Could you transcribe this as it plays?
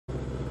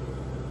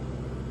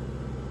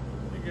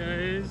Hey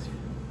guys,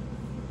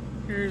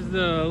 here's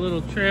the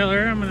little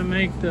trailer I'm gonna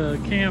make the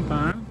camp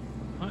on,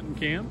 hunting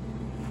camp,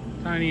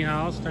 tiny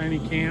house, tiny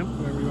camp,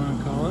 whatever you want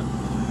to call it.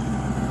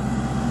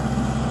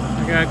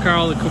 I got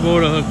Carl the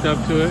Kubota hooked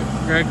up to it.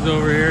 Greg's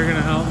over here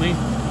gonna help me.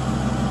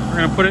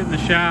 We're gonna put it in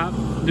the shop,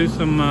 do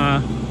some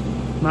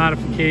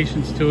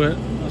modifications to it.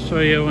 I'll show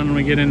you when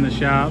we get in the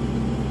shop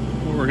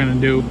what we're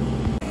gonna do.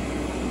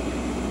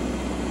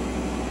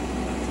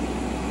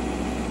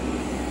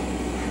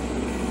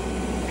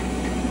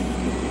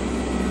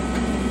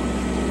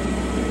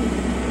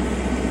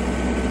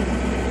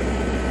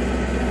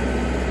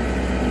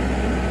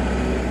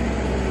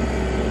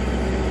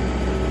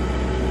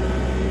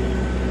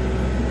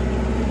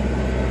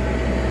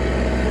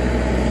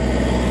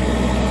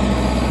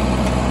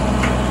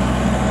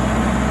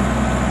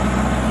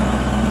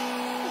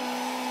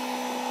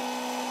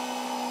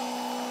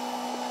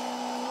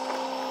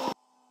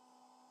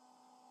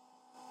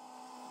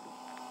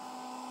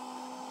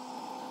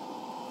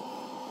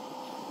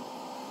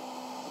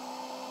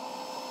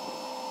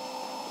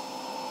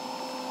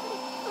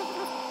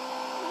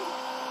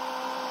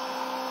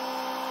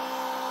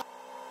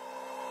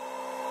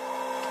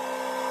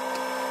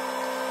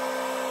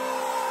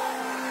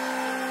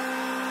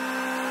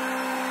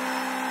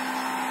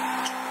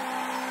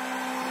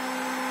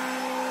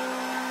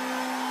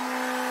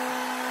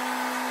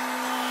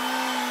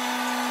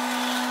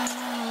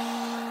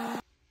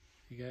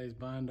 Guys,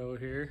 Bondo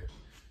here.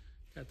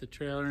 Got the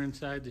trailer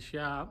inside the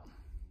shop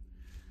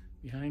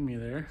behind me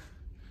there.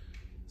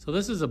 So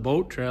this is a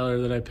boat trailer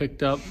that I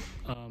picked up.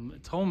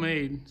 It's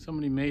homemade.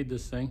 Somebody made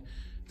this thing.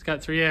 It's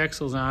got 3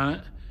 axles on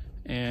it,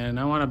 and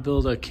I want to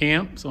build a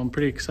camp, so I'm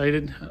pretty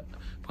excited.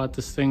 Bought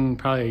this thing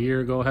probably a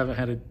year ago. Haven't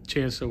had a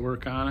chance to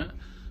work on it,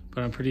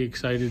 but I'm pretty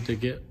excited to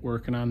get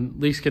working on, at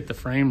least get the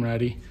frame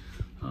ready.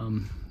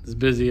 As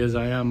busy as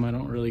I am, I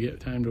don't really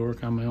get time to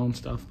work on my own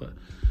stuff, but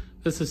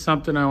this is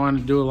something I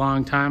wanted to do a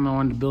long time. I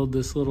wanted to build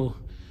this little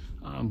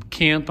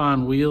camp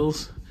on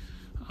wheels.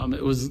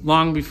 It was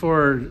long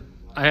before,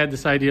 I had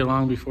this idea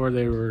long before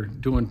they were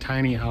doing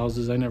tiny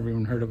houses. I never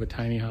even heard of a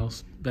tiny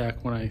house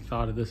back when I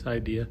thought of this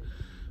idea.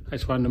 I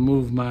just wanted to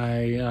move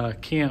my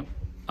camp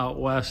out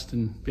west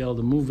and be able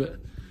to move it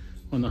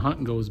when the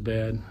hunting goes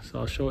bad. So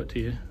I'll show it to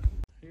you.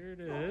 Here it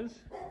is.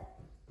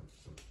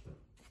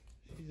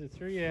 She's a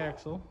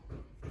 3-axle.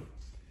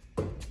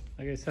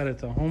 Like I said,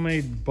 it's a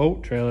homemade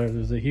boat trailer.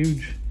 There's a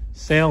huge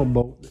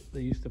sailboat that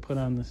they used to put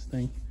on this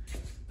thing.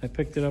 I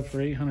picked it up for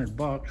 800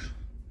 bucks.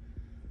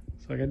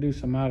 So I gotta do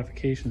some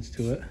modifications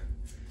to it.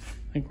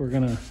 I think we're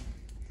gonna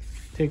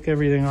take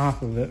everything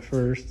off of it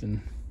first, and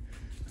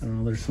I don't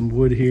know, there's some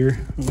wood here.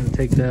 I'm gonna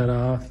take that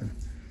off and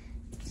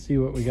see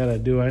what we gotta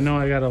do. I know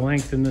I gotta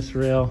lengthen this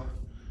rail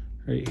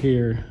right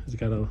here. It's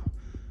gotta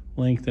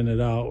lengthen it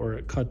out where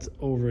it cuts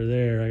over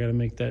there. I gotta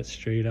make that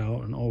straight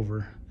out and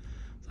over.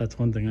 That's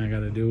one thing I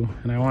got to do,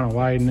 and I want to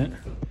widen it.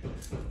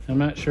 I'm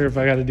not sure if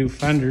I got to do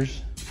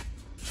fenders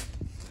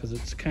because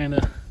it's kind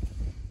of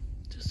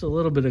just a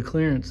little bit of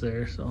clearance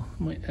there, so I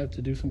might have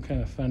to do some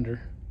kind of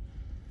fender.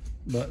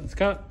 But it's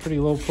got pretty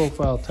low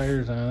profile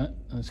tires on it,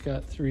 and it's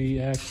got 3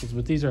 axles,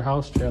 but these are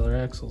house trailer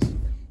axles.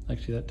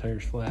 Actually, that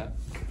tire's flat.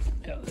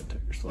 Yeah, that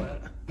tire's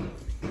flat.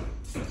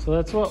 So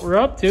that's what we're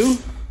up to.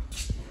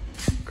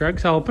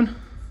 Greg's helping.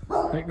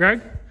 Right,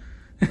 Greg?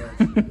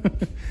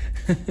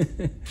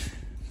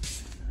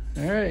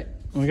 All right,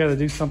 we got to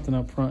do something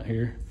up front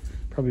here.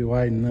 Probably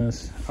widen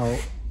this out.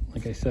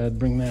 Like I said,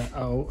 bring that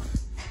out.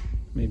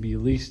 Maybe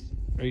at least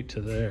right to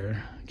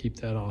there. Keep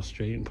that all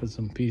straight and put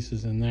some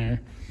pieces in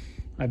there.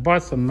 I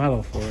bought some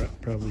metal for it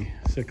probably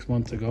 6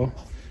 months ago.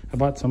 I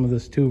bought some of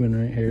this tubing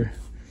right here.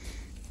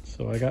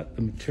 So I got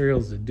the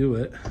materials to do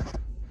it.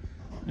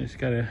 I just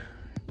gotta,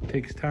 it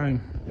takes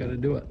time. Gotta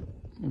do it.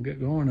 We'll get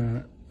going on it.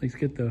 At least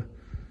get the,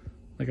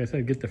 like I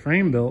said, get the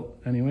frame built.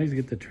 Anyways,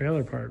 get the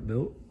trailer part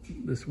built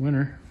this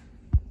winter.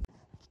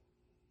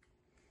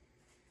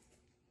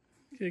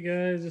 Okay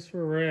guys, this is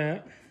where we're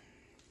at.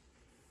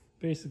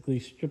 Basically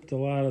stripped a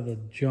lot of the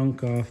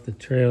junk off the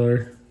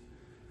trailer.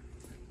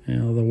 You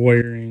know, the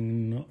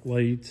wiring,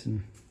 lights,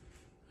 and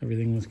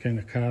everything was kind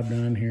of cobbed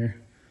on here.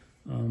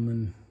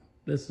 And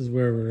this is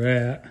where we're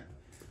at.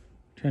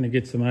 Trying to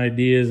get some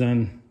ideas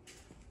on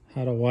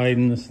how to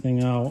widen this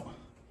thing out.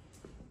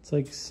 It's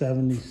like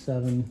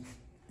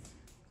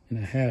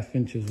 77.5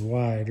 inches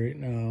wide right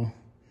now.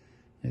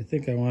 I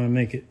think I want to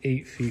make it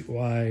 8 feet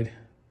wide.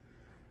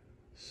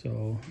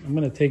 So I'm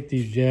going to take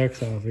these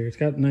jacks off here. It's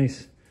got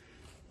nice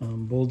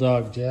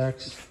bulldog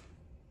jacks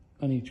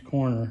on each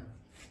corner.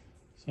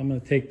 So I'm going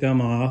to take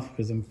them off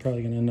because I'm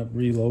probably going to end up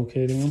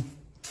relocating them.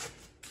 So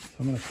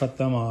I'm going to cut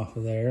them off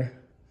of there.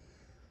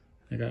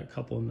 I got a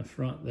couple in the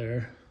front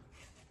there.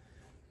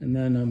 And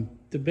then I'm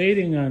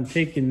debating on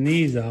taking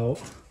these out.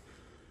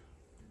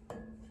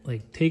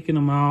 Like taking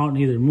them out and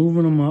either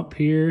moving them up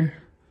here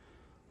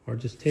or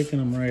just taking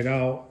them right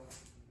out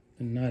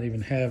and not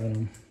even having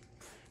them.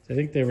 I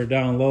think they were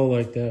down low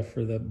like that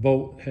for the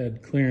boat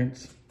had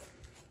clearance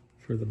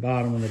for the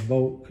bottom of the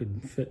boat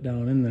could fit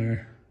down in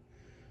there.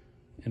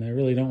 And I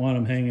really don't want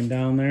them hanging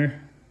down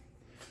there.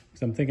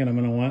 So I'm thinking I'm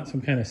gonna want some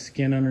kind of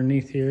skin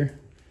underneath here,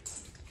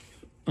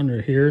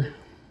 under here,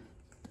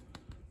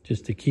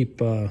 just to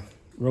keep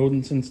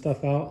rodents and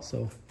stuff out.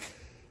 So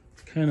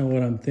kind of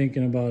what I'm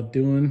thinking about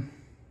doing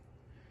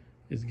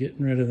is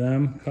getting rid of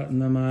them, cutting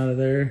them out of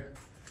there.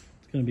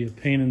 It's gonna be a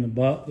pain in the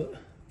butt, but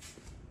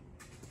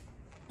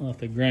I'll have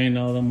to grind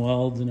all them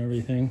welds and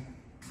everything.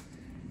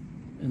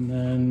 And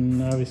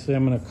then obviously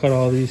I'm gonna cut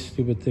all these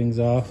stupid things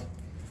off.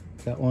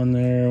 Got one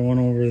there, one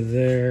over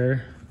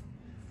there,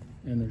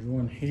 and there's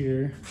one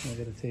here I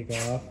gotta take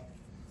off.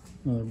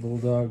 Another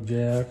Bulldog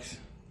Jacks,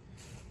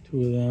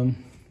 2 of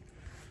them.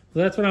 So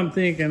that's what I'm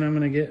thinking. I'm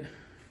gonna get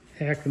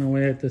hacking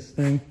away at this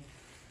thing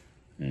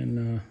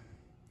and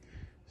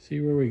see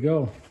where we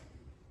go.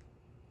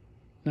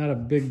 Not a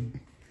big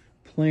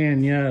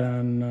plan yet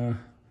on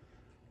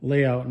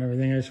layout and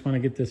everything. I just want to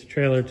get this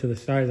trailer to the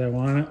size I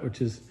want it,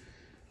 which is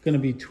going to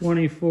be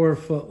 24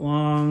 foot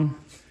long,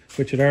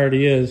 which it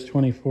already is,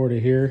 24 to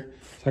here.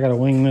 So I got to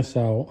wing this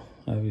out,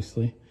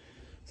 obviously.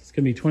 So it's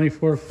going to be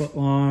 24 foot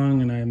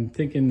long, and I'm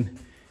thinking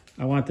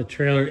I want the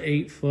trailer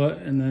 8 foot,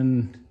 and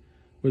then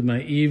with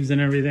my eaves and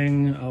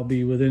everything, I'll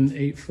be within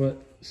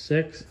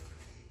 8'6".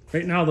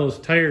 Right now, those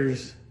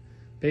tires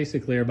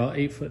basically are about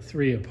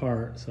 8'3"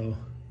 apart, so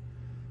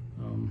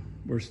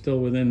we're still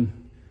within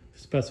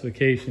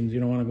specifications. You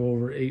don't want to go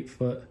over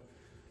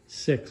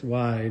 8'6"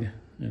 wide,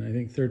 and I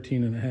think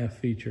 13.5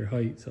 feet your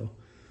height, so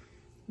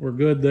we're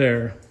good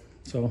there.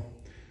 So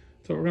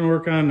that's what we're going to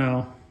work on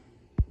now.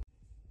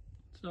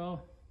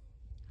 So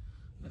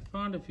I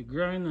found if you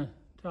grind the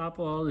top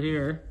weld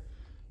here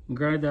and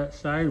grind that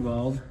side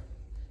weld,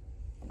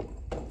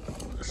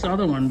 this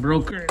other one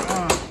broke right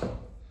off.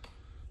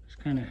 Just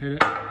kind of hit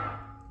it.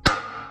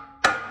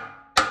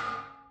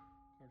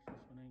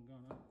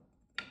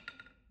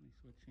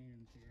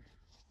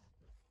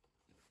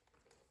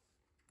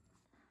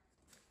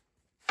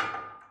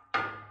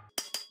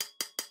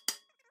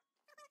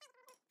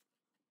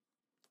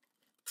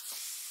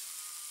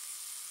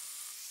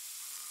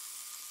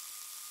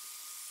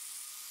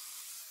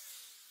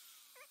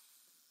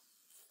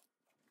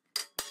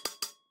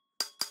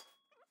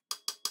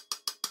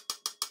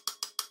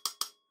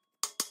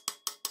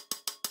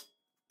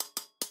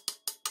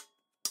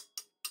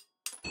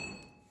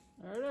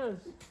 There it is.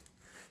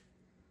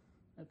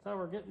 That's how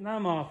we're getting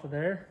them off of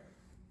there.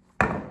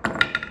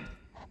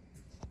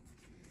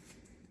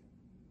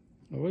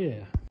 Oh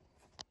yeah.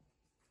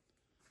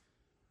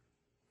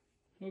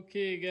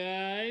 Okay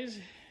guys,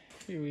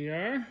 here we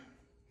are.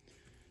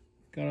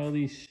 Got all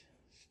these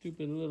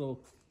stupid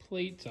little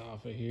plates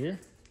off of here.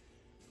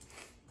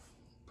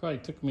 Probably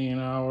took me an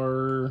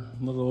hour,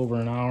 a little over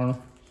an hour,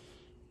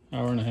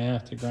 hour and a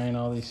half to grind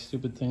all these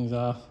stupid things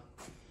off.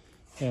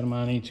 Had them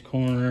on each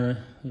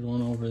corner. There's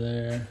one over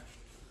there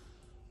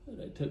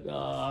that I took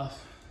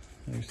off.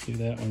 I see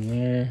that one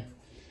there.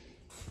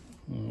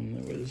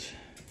 There was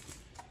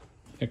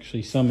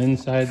actually some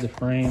inside the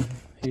frame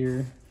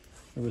here.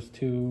 There was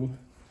two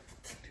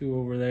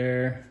over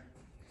there.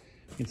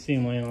 You can see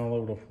them laying all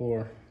over the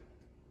floor.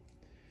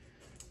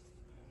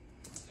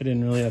 I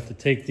didn't really have to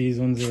take these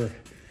ones that were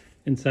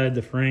inside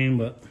the frame,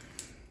 but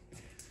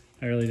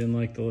I really didn't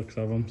like the looks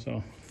of them,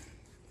 so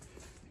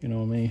you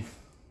know me.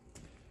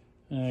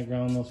 And I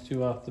ground those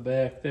 2 off the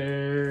back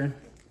there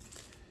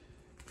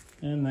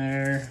and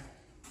there.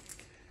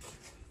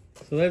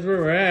 So that's where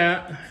we're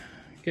at.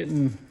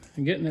 Getting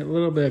it a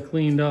little bit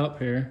cleaned up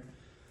here.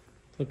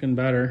 It's looking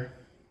better.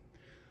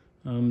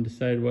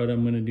 Decide what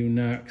I'm gonna do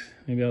next.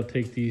 Maybe I'll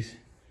take these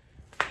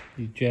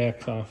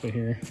jacks off of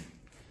here.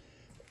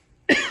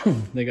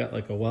 They got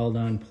like a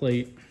weld-on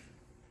plate.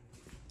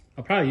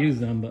 I'll probably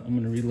use them, but I'm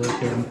gonna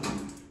relocate them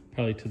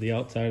probably to the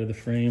outside of the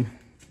frame.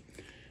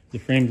 The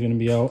frame's gonna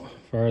be out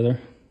farther,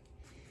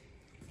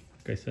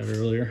 like I said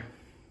earlier.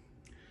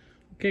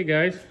 Okay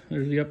guys,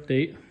 there's the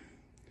update.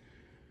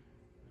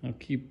 I'll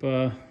keep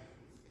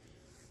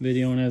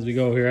videoing as we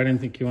go here. I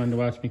didn't think you wanted to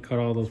watch me cut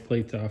all those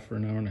plates off for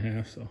an hour and a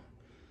half, so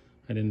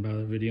I didn't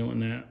bother videoing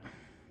that.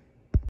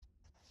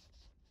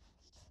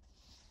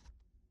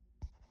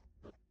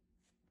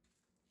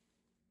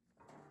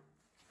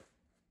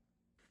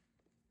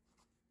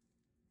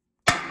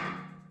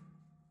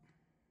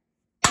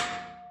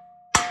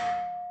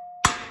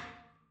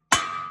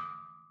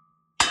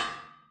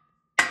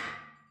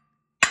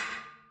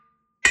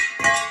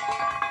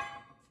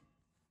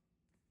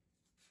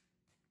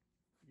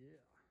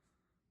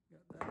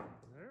 Got that over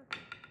there.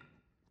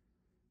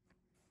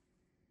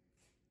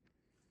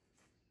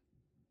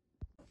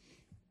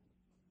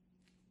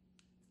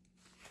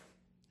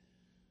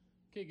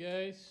 Okay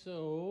guys,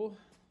 so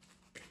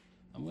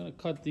I'm gonna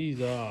cut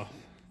these off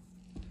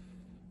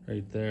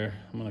right there.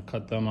 I'm gonna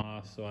cut them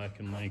off so I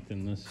can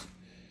lengthen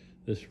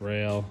this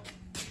rail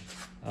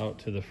out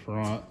to the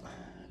front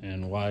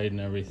and widen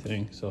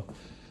everything. So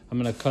I'm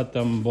gonna cut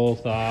them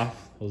both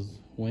off, those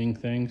wing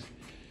things.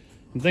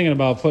 I'm thinking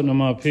about putting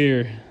them up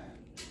here,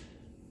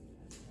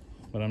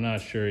 but I'm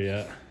not sure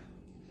yet.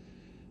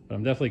 But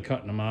I'm definitely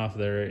cutting them off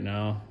there right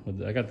now.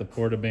 I got the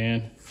porta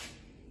band,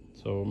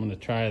 So I'm gonna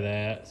try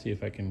that, see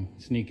if I can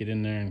sneak it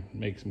in there and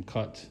make some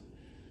cuts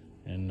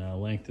and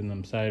lengthen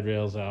them side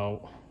rails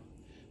out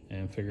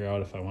and figure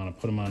out if I want to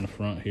put them on the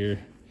front here.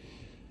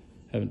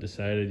 Haven't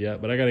decided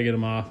yet, but I gotta get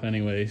them off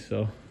anyway,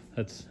 so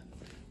that's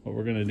what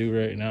we're gonna do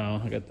right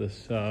now. I got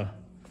this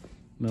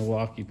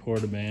Milwaukee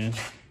Portaband.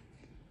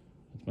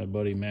 It's my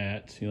buddy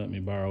Matt's. He let me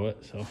borrow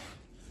it, so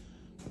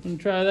I'm gonna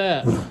try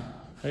that.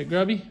 Right,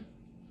 Grubby?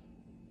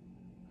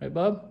 Right,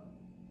 Bub?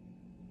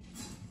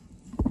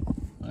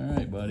 All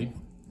right, buddy.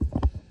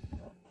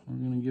 We're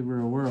gonna give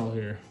her a whirl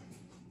here.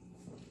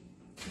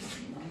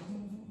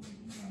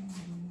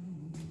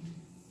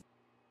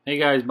 Hey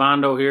guys,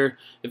 Bondo here.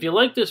 If you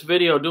like this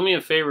video, do me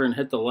a favor and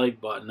hit the like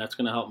button. That's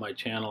gonna help my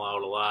channel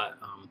out a lot.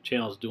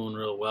 Channel's doing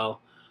real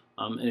well.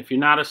 And if you're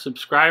not a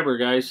subscriber,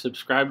 guys,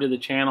 subscribe to the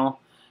channel.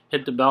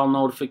 Hit the bell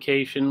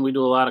notification. We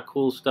do a lot of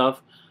cool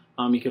stuff.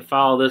 You can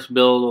follow this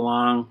build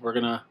along. We're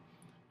gonna,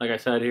 like I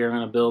said here, I'm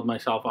gonna build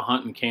myself a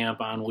hunting camp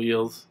on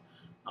wheels.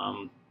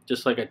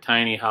 Just like a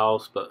tiny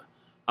house, but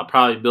I'll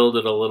probably build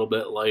it a little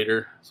bit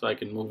lighter so I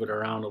can move it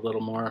around a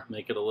little more,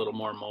 make it a little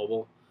more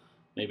mobile.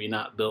 Maybe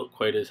not built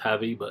quite as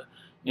heavy, but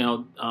you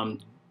know,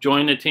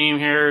 join the team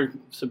here,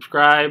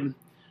 subscribe.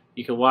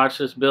 You can watch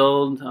this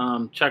build.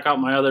 Check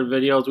out my other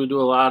videos. We do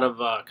a lot of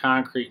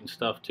concrete and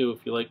stuff too,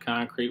 if you like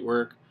concrete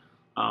work.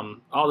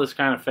 All this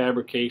kind of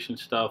fabrication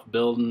stuff,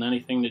 building,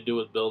 anything to do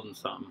with building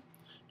something.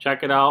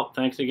 Check it out.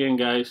 Thanks again,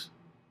 guys.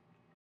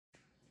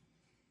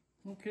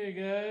 Okay,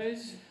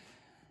 guys.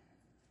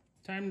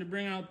 Time to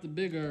bring out the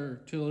big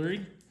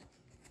artillery.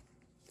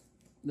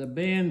 The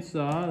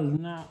bandsaw is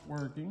not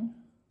working.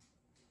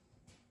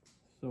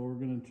 So we're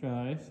going to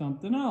try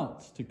something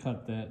else to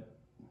cut that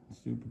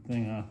stupid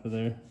thing off of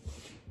there.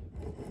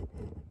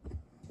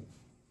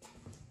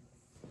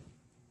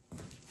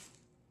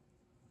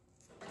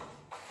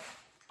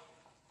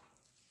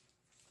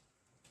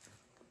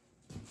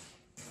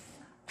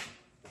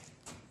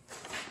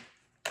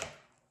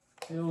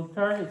 The old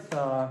target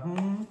saw,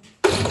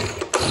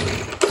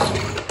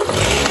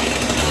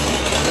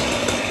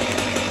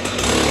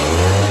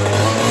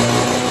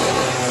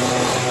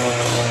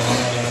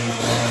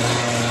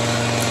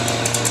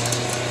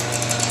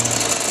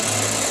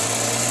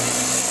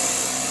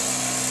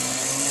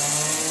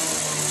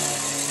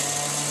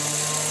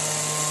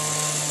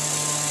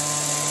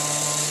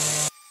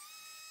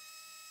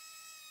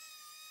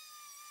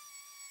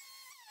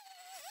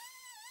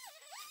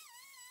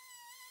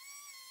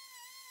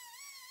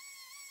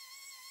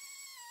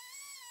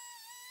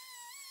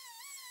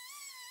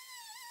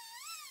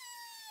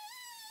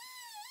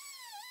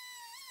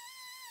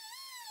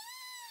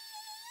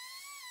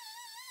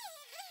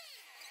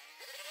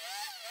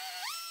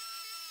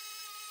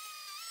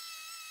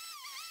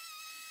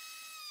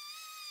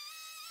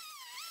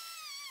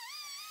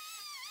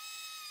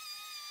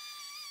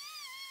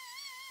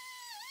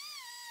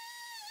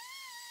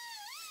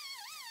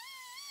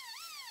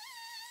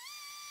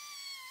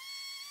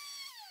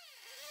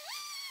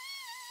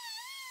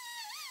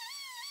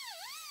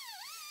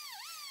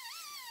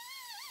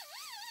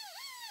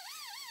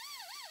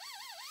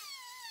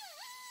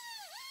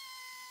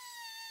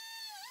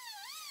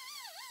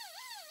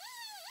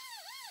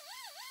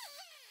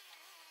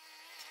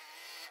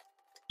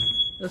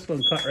 This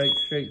one cut right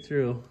straight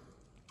through.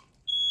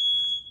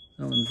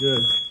 That one's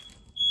good.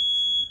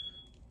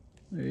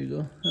 There you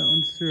go. That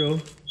one's through.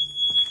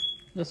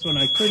 This one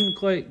I couldn't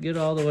quite get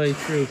all the way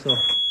through, so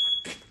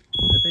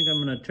I think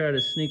I'm going to try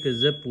to sneak a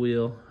zip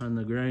wheel on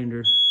the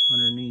grinder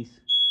underneath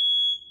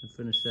and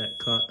finish that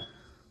cut.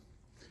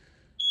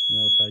 And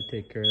that'll probably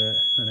take care of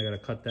that. Then I got to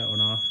cut that one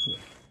off.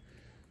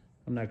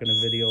 I'm not going to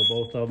video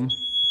both of them.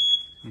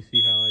 You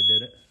see how I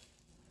did it.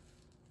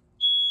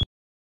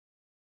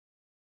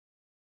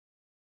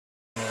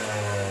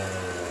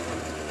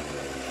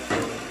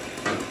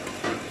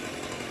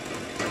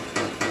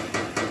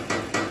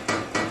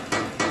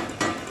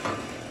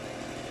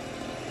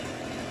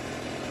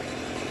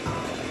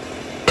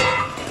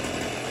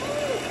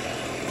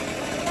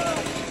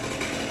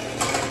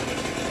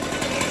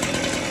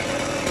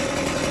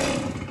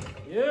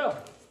 Yeah,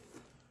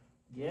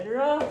 get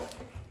her up.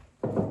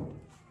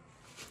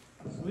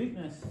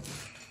 Sweetness.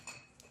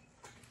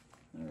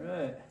 All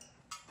right.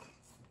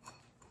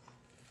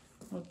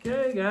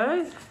 Okay,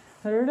 guys,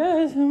 there it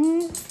is.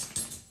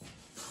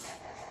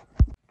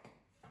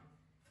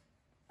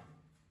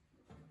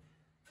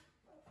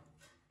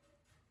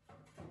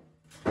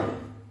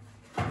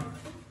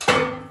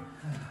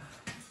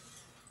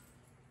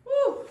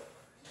 Woo!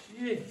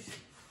 Jeez.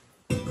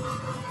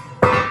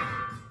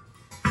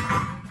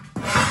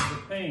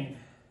 Pain,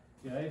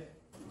 guys.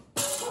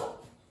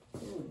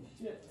 Holy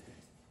shit.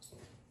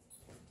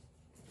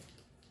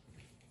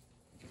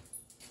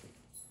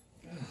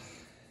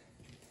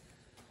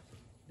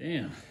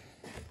 Damn.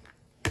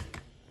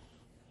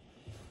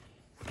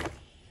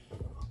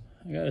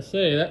 I gotta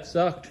say, that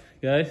sucked,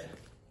 guys.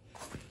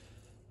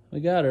 We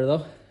got her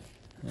though.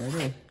 There it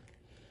is.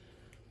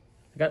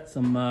 I got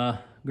some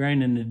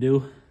grinding to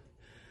do.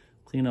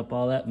 Clean up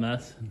all that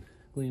mess and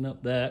clean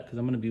up that because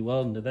I'm gonna be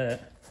welding to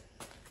that.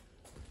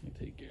 Let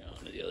me take you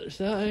on to the other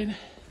side.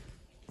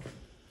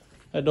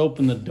 I'd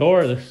open the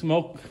door, the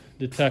smoke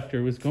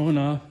detector was going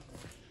off.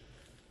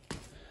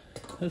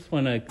 This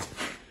one I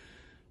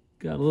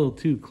got a little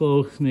too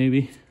close,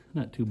 maybe.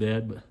 Not too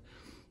bad, but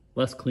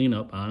less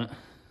cleanup on it.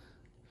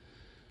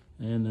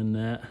 And then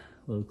that, a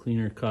little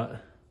cleaner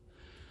cut.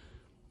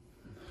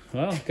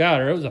 Well,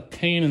 God, it was a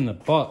pain in the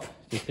butt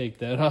to take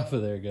that off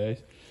of there,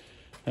 guys.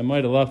 I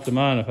might have left them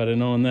on if I'd have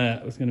known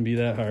that it was going to be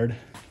that hard.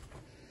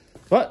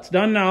 But it's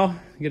done now.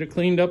 Get it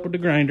cleaned up with the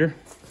grinder.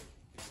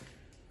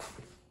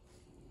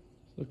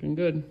 Looking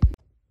good.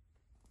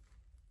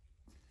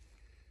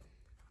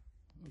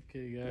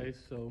 Okay, guys,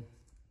 so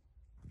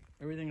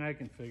everything I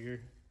can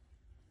figure,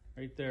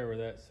 right there where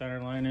that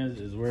center line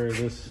is where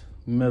this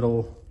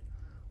middle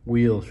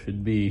wheel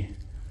should be.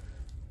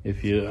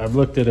 I've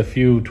looked at a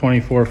few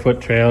 24-foot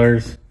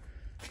trailers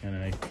and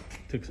I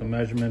took some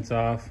measurements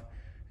off,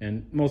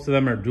 and most of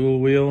them are dual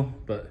wheel,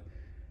 but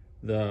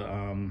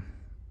the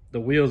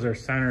wheels are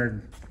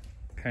centered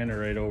kind of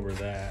right over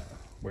that,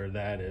 where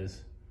that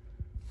is,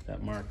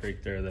 that mark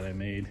right there that I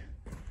made.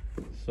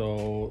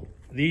 So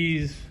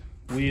these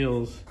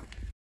wheels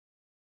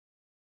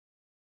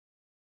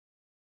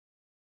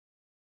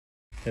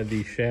have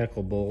these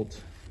shackle bolts,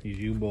 these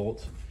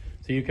U-bolts,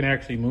 so you can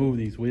actually move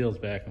these wheels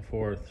back and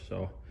forth.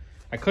 So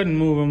I couldn't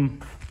move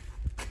them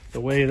the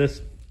way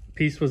this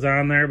piece was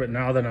on there, but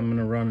now that I'm going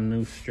to run a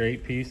new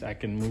straight piece, I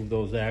can move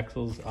those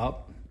axles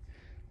up.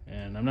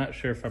 And I'm not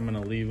sure if I'm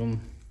going to leave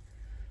them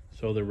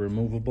so they're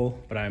removable,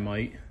 but I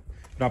might.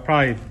 But I'll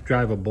probably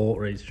drive a bolt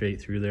right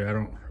straight through there.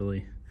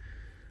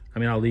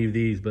 I'll leave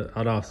these, but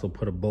I'd also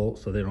put a bolt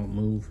so they don't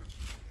move.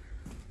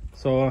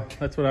 So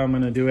that's what I'm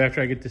going to do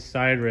after I get this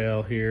side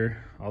rail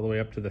here all the way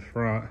up to the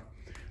front.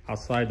 I'll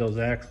slide those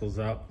axles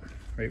up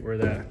right where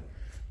that,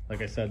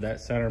 like I said, that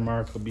center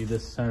mark will be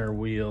this center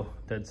wheel,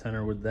 dead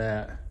center with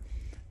that.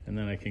 And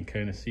then I can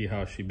kind of see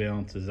how she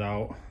balances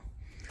out.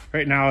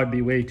 Right now it'd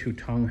be way too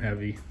tongue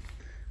heavy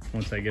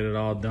once I get it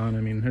all done.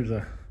 I mean,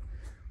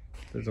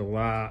 there's a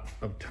lot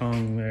of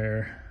tongue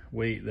there,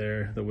 weight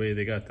there, the way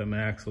they got them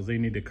axles. They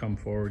need to come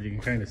forward. You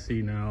can kind of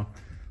see now,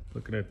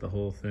 looking at the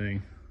whole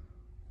thing.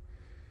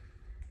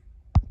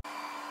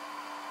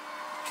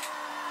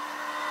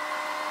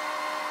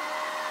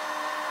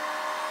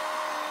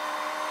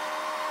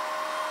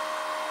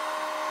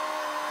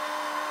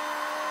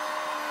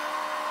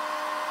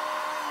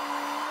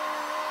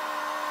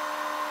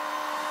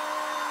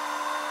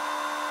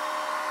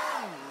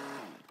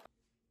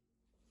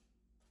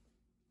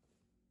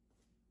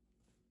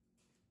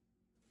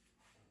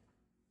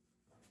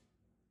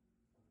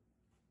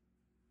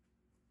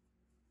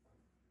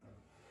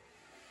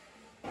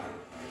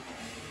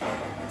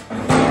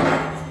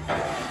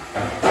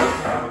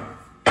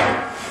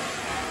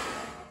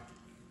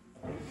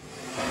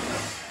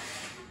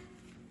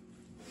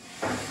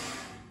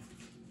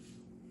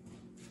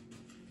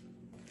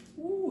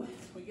 Ooh,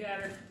 we got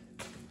her.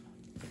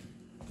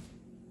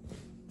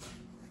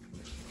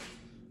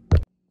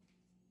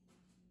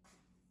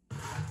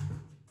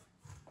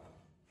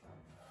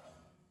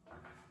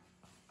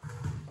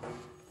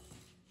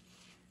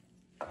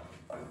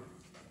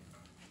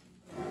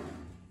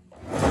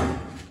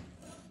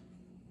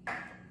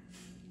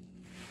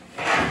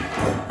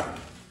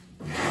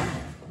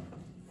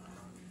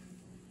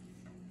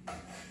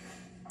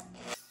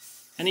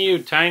 Any of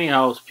you tiny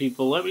house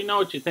people, let me know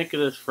what you think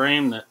of this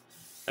frame that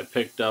I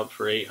picked up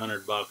for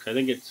 800 bucks. I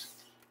think it's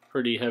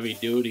pretty heavy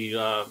duty.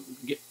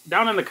 Get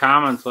down in the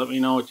comments, let me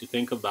know what you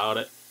think about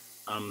it.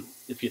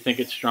 If you think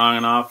it's strong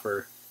enough,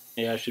 or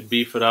I should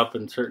beef it up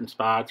in certain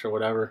spots or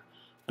whatever.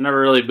 I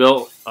never really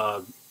built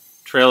a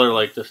trailer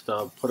like this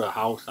to put a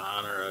house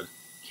on, or a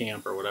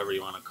camp, or whatever you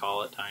want to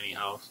call it, tiny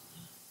house.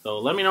 So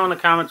let me know in the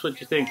comments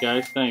what you think,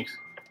 guys. Thanks.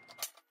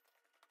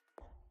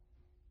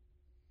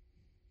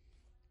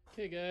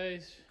 Okay,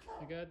 guys,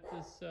 I got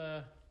this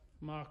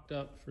mocked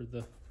up for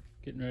the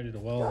getting ready to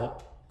weld it.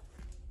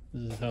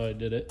 This is how I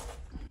did it.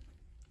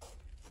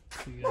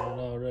 We got it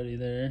all ready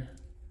there.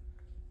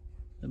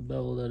 I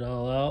beveled it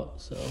all out,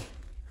 so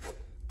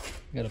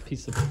I got a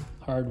piece of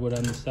hardwood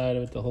on the side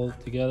of it to hold it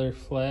together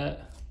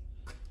flat.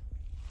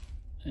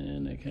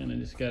 And I kind of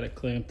just got it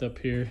clamped up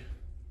here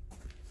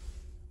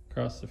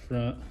across the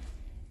front.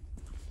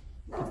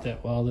 Get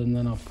that welded, and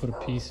then I'll put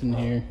a piece in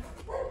here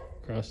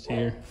across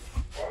here.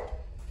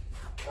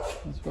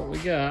 That's what we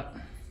got.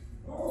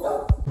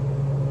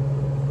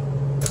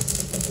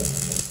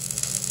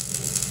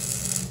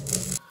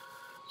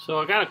 So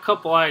I got a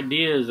couple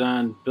ideas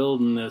on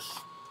building this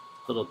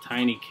little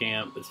tiny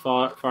camp as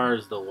far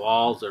as the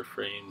walls are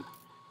framed,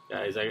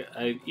 guys.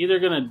 I either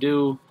gonna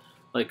do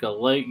like a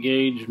light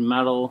gauge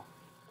metal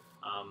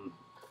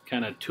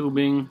kind of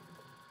tubing,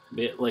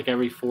 like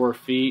every 4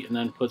 feet, and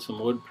then put some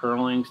wood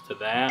purlings to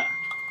that,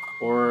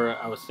 or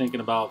I was thinking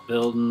about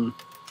building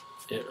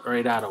it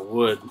right out of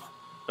wood.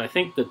 But I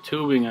think the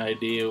tubing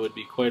idea would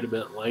be quite a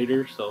bit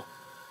lighter, so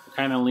I'm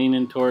kind of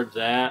leaning towards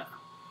that.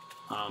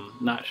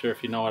 Not sure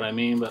if you know what I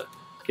mean, but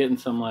getting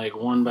some like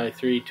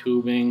 1x3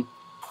 tubing,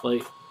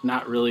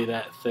 not really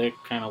that thick,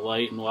 kind of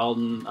light, and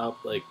welding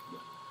up like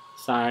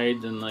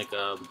sides and like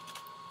a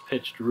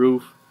pitched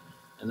roof,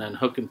 and then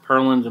hooking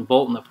purlins and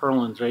bolting the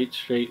purlins right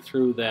straight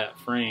through that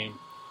frame.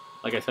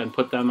 Like I said, and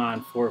put them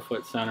on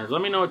 4-foot centers.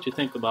 Let me know what you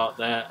think about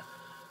that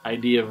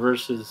idea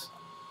versus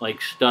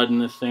like studding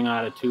this thing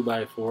out of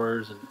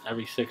 2x4s and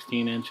every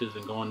 16 inches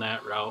and going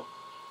that route.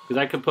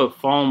 Because I could put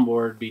foam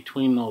board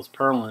between those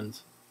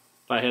purlins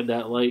if I had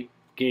that light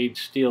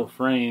gauge steel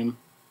frame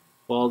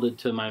welded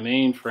to my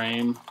main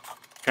frame,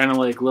 kind of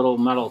like little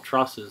metal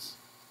trusses,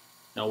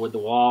 you know, with the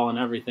wall and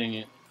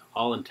everything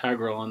all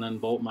integral, and then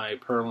bolt my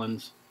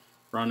purlins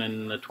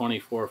running the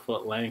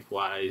 24-foot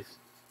lengthwise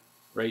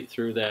right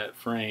through that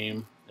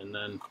frame, and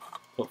then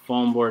put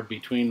foam board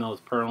between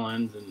those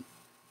purlins and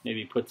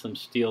maybe put some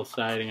steel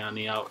siding on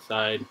the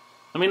outside.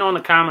 Let me know in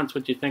the comments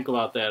what you think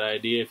about that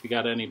idea. If you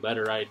got any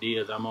better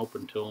ideas, I'm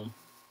open to them.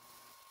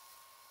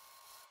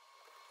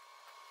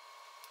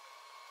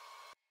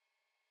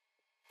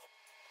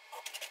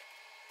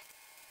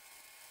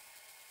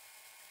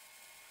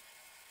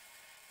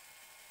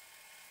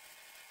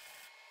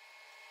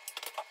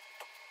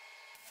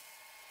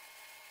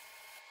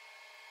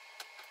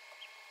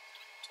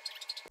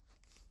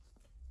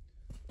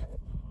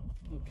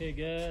 Okay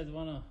guys, I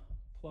want to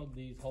plug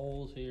these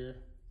holes here.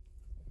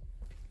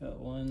 Got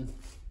 1,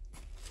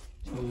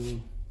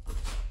 2,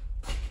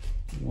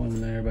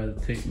 1 there by the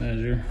tape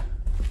measure,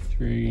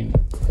 3, and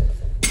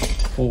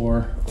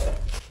 4.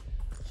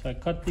 So I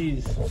cut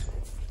these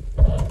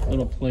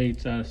little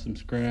plates out of some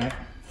scrap.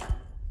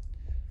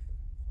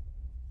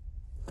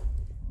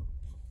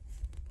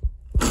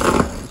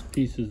 Just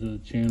pieces of the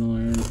channel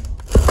iron. Got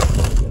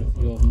a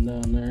few of them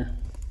down there.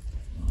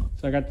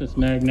 So I got this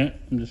magnet.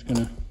 I'm just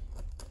gonna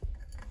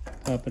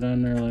pop it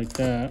on there like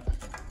that.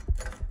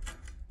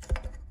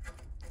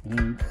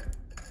 And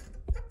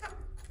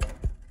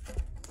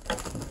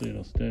hopefully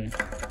it'll stay.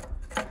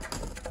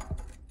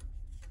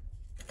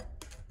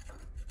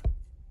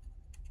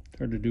 It's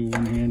hard to do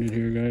one-handed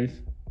here, guys.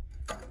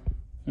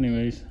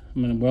 Anyways,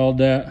 I'm gonna weld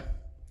that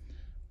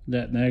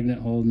magnet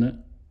holding it,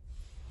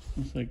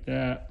 just like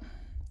that.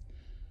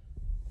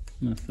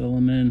 I'm gonna fill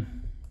them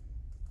in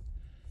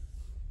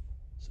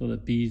so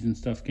that bees and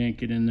stuff can't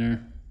get in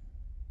there.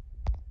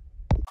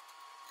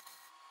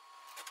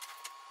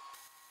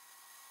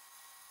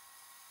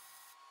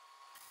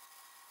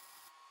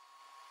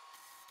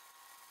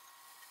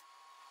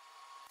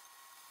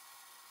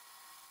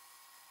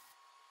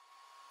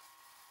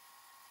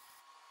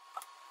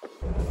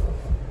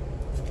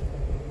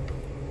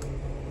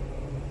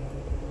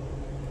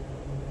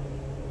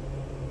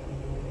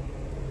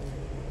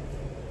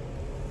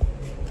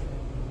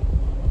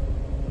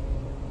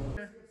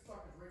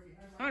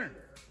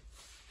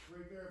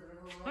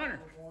 Hunter,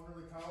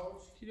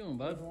 what you doing,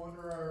 bud? Go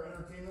under our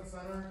entertainment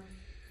center.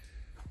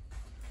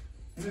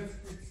 And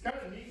it's kind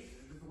of neat.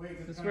 The way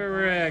That's where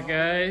we're at,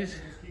 guys.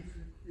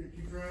 It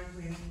keeps running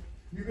clean.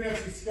 You can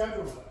actually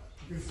schedule it.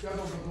 You can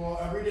schedule to go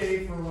every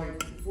day for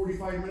like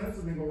 45 minutes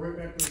and then go right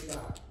back to the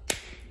stop.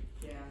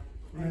 Yeah.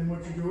 And then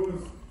what you do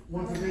is,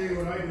 once a day,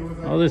 what I do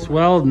is... All this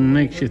welding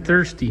makes you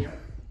thirsty.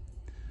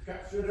 It's got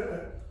shit in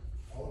it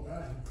all the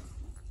time.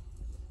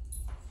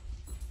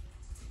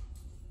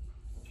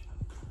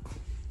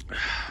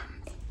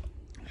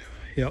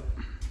 Yep.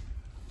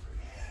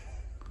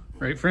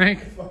 Right, Frank?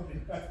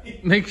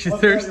 Makes you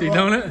thirsty,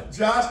 don't it?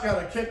 Josh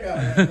got a kick out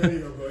of that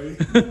video,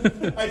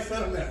 buddy. I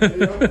sent him that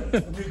video.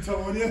 I've been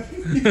telling you.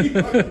 He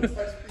fucking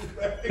texted me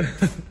back.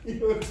 He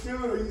goes,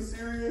 dude, are you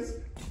serious?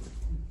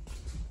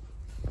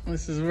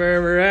 This is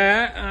where we're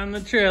at on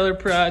the trailer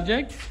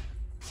project.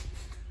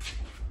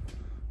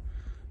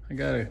 I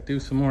gotta do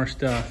some more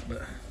stuff,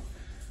 but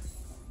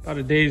about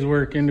a day's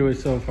work into it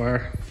so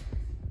far.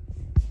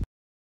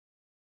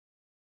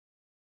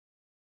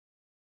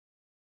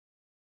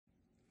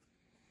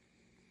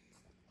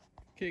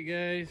 Okay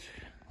guys,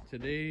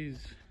 today's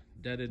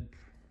dreaded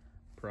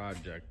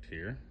project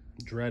here,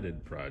 I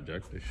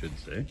should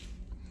say,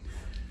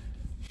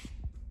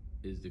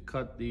 is to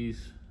cut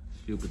these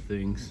stupid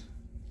things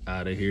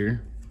out of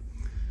here.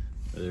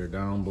 They're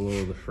down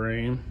below the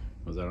frame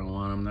because I don't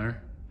want them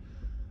there.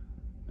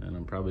 And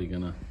I'm probably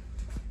gonna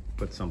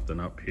put something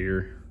up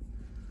here.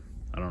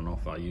 I don't know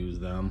if I'll use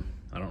them.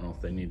 I don't know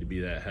if they need to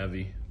be that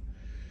heavy,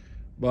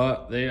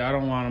 but I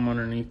don't want them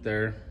underneath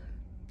there.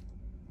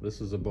 This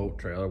is a boat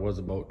trailer, was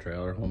a boat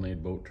trailer,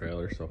 homemade boat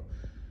trailer, so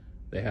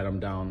they had them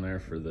down there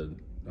for the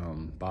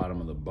bottom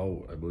of the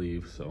boat, I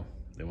believe, so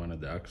they wanted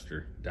the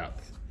extra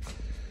depth.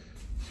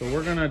 So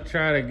we're gonna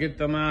try to get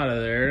them out of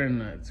there,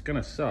 and it's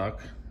gonna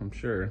suck, I'm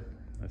sure.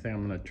 I think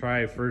I'm gonna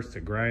try first to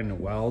grind the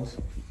welds,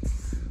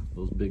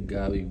 those big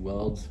gobby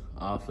welds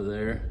off of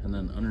there, and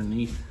then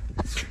underneath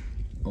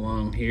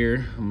along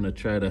here, I'm gonna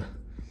try to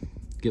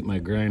get my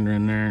grinder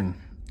in there and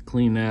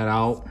clean that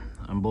out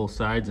on both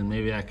sides, and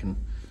maybe I can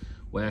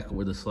whack it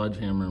with a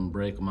sledgehammer and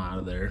break them out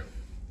of there.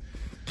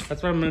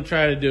 That's what I'm gonna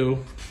try to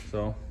do.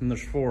 So, and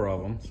there's 4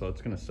 of them, so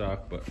it's gonna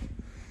suck, but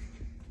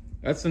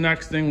that's the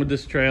next thing with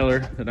this trailer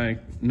that I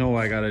know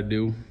I gotta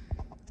do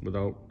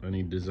without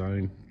any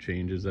design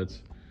changes.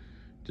 That's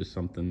just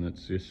something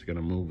that's just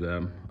gonna move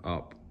them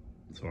up.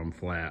 So I'm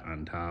flat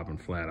on top and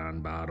flat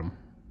on bottom.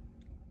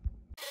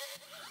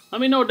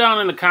 Let me know down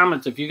in the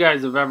comments if you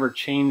guys have ever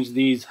changed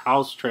these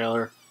house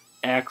trailer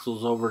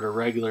axles over to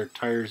regular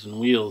tires and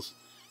wheels.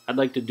 I'd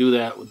like to do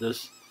that with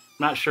this.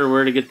 I'm not sure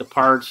where to get the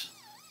parts.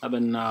 I've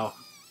been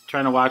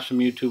trying to watch some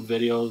YouTube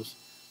videos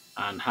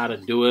on how to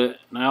do it.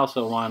 And I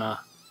also want to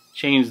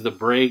change the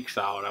brakes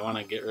out. I want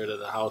to get rid of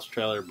the house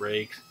trailer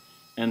brakes.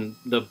 And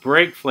the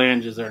brake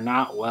flanges are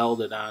not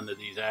welded onto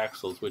these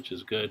axles, which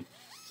is good.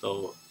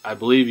 So I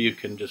believe you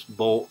can just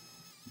bolt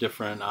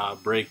different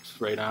brakes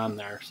right on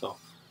there. So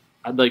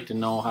I'd like to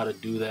know how to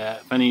do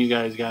that. If any of you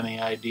guys got any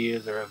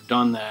ideas or have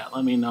done that,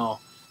 let me know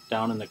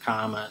down in the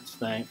comments.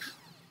 Thanks.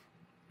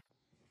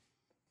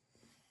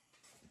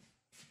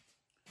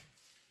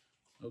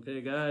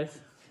 Okay guys,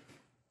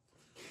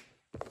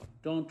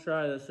 don't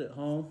try this at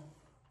home.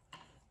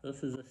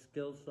 This is a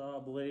skill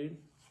saw blade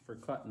for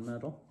cutting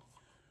metal.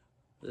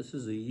 This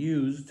is a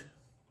used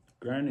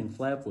grinding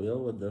flap wheel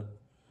with the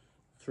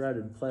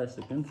threaded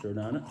plastic insert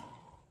on it.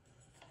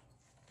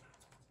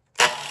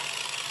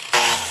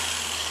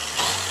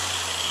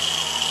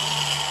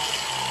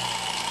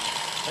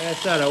 Like I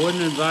said, I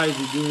wouldn't advise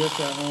you do this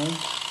at home.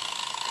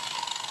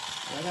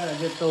 I gotta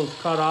get those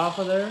cut off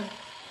of there.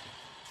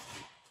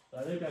 So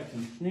I think I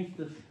can sneak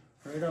this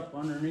right up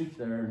underneath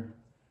there and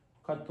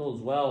cut those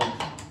welds.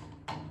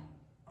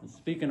 And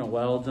speaking of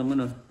welds, I'm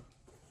gonna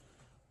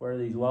wear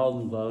these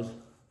welding gloves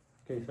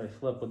in case I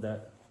slip with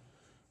that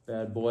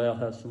bad boy. I'll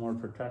have some more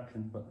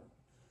protection, but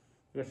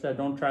like I said,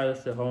 don't try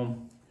this at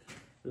home.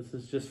 This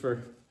is just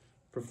for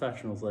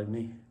professionals like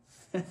me.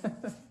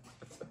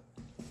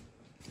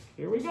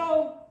 Here we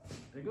go.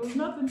 There goes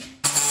nothing.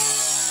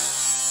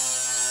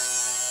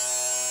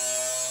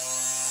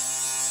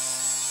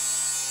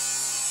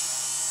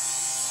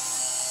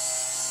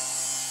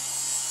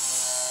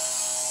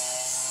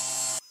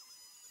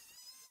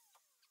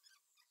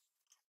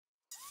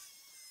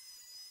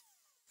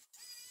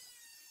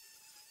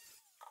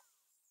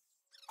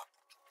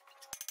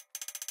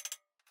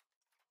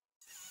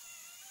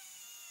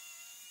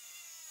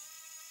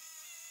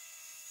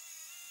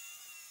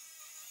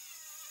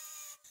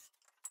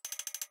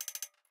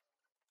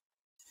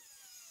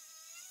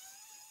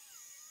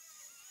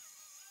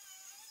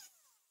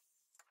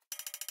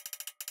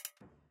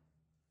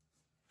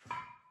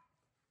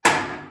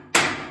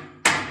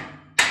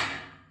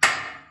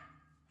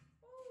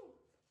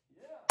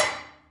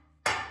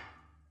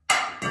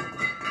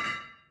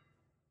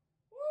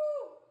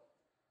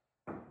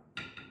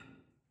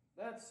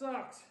 That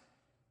sucks.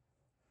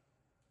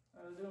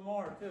 Gotta do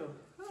more too.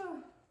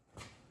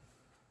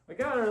 I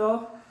got her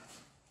though.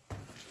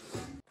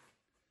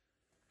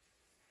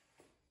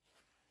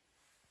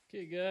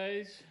 Okay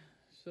guys,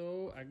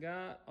 so I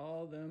got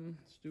all them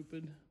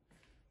stupid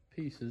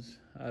pieces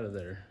out of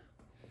there.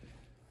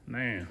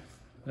 Man,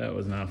 that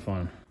was not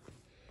fun.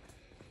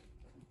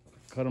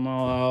 Cut them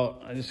all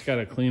out. I just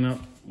gotta clean up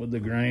with the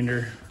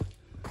grinder.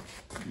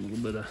 A little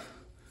bit of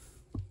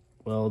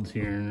welds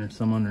here and there's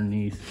some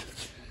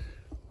underneath.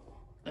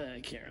 I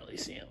can't really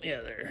see them.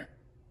 Yeah, there.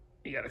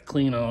 You gotta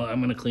clean all, I'm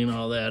gonna clean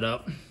all that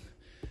up.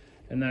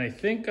 And then I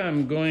think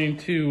I'm going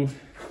to,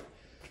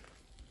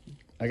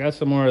 I got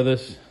some more of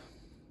this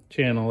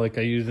channel like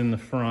I used in the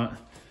front.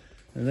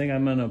 I think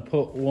I'm gonna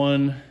put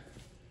one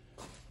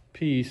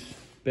piece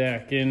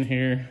back in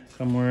here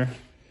somewhere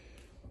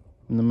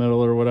in the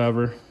middle or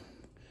whatever,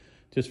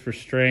 just for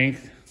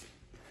strength,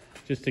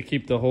 just to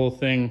keep the whole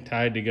thing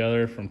tied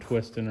together from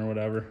twisting or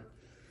whatever.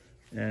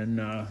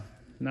 And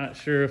not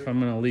sure if I'm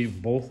gonna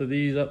leave both of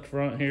these up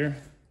front here.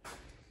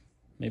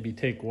 Maybe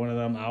take one of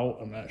them out,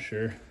 I'm not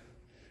sure.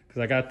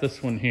 Because I got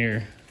this one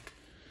here,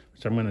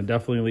 which I'm gonna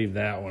definitely leave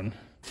that one.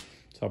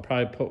 So I'll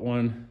probably put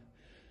one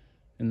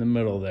in the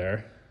middle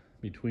there,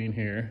 between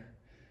here.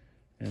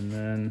 And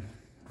then,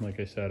 like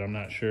I said, I'm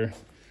not sure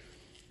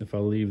if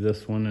I'll leave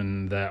this one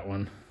and that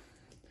one.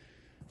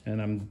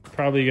 And I'm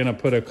probably gonna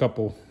put a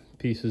couple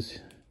pieces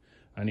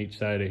on each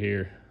side of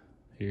here.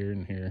 Here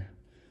and here,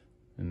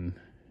 and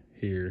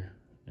here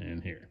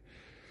and here.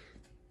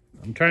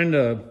 I'm trying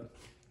to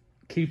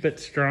keep it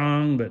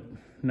strong, but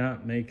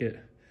not make it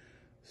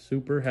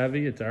super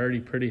heavy. It's already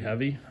pretty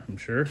heavy, I'm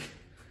sure.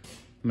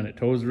 I mean, it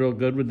tows real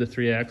good with the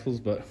 3 axles,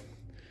 but I'm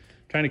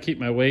trying to keep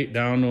my weight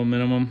down to a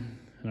minimum.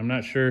 And I'm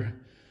not sure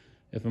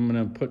if I'm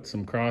gonna put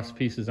some cross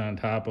pieces on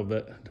top of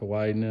it to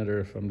widen it, or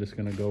if I'm just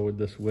gonna go with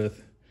this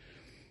width.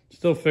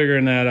 Still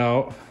figuring that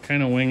out,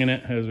 kind of winging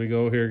it as we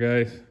go here,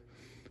 guys.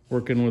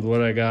 Working with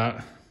what I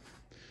got.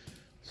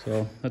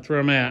 So that's where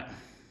I'm at.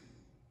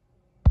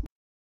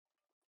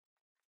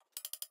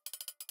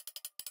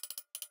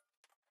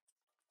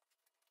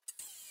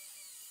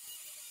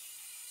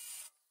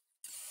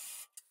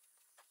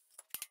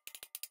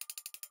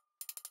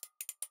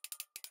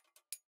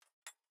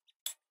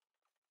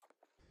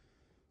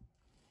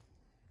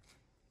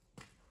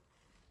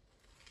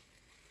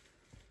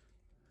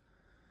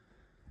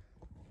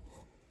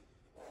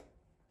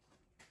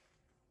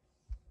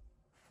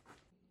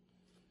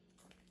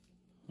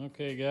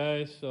 Okay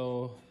guys,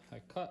 so I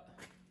cut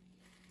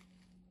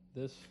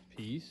this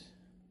piece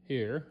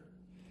here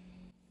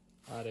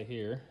out of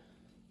here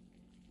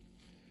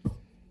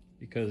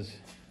because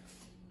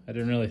I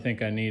didn't really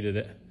think I needed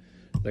it.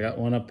 I got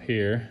one up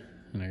here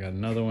and I got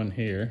another one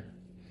here.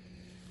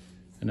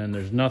 And then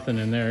there's nothing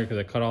in there because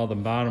I cut all the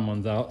bottom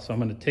ones out. So I'm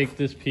gonna take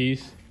this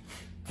piece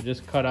I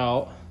just cut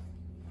out.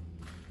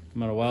 I'm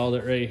gonna weld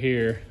it right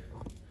here,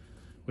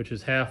 which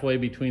is halfway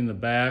between the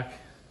back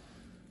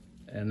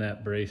and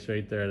that brace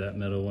right there, that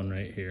middle one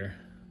right here.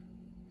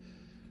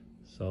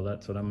 So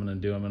that's what I'm gonna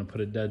do. I'm gonna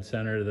put it dead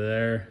center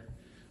there,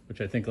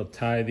 which I think will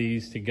tie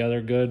these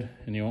together good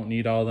and you won't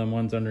need all them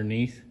ones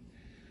underneath.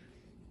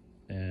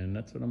 And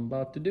that's what I'm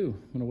about to do.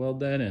 I'm gonna weld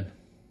that in.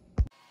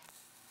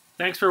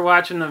 Thanks for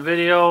watching the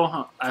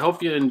video. I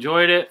hope you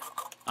enjoyed it.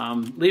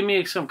 Leave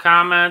me some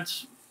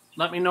comments.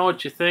 Let me know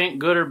what you think,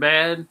 good or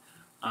bad.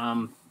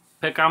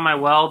 Pick on my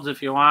welds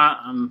if you want.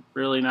 I'm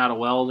really not a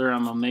welder.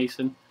 I'm a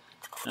mason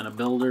and a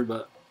builder,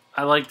 but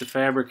I like to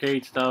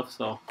fabricate stuff,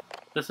 so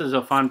this is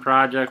a fun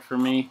project for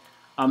me.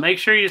 Make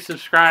sure you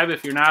subscribe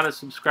if you're not a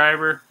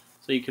subscriber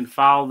so you can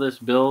follow this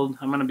build.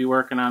 I'm going to be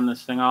working on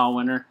this thing all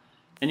winter.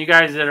 And you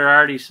guys that are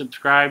already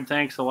subscribed,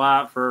 thanks a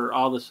lot for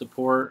all the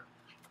support.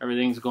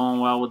 Everything's going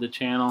well with the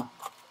channel,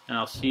 and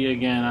I'll see you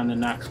again on the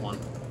next one.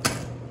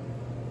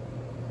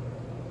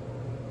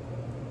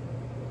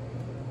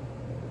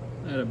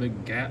 I had a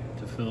big gap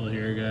to fill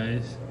here,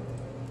 guys.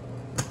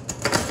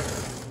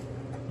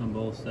 On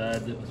both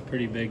sides, it was a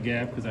pretty big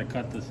gap because I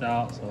cut this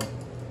out, so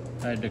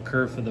I had to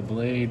kerf of the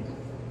blade.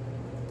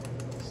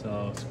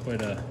 So it's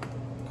quite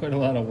a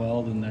lot of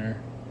weld in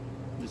there.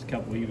 Just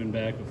kept weaving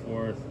back and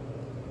forth.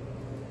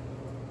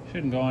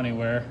 Shouldn't go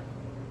anywhere.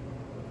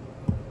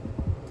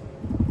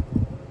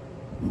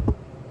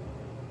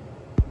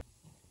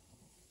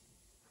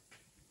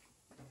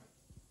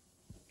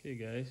 Okay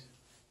guys,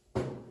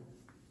 that's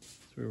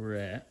where we're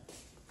at.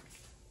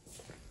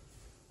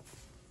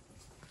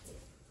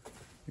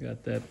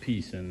 Got that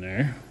piece in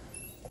there.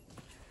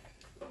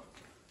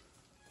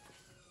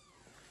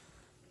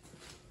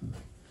 I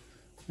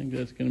think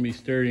that's going to be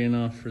sturdy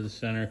enough for the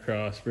center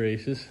cross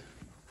braces.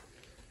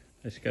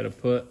 I just got to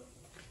put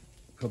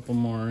a couple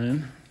more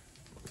in.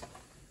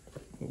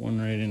 Put one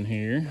right in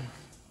here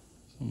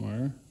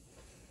somewhere.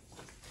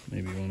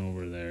 Maybe one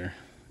over there,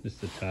 just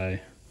to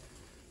tie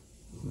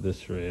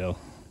this rail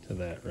to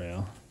that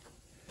rail.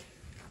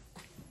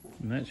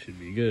 And that should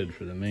be good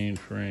for the main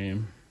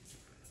frame.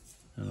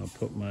 And I'll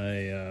put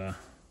my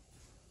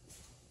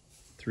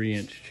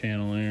 3-inch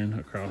channel iron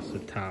across the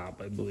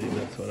top. I believe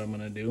that's what I'm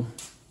gonna do.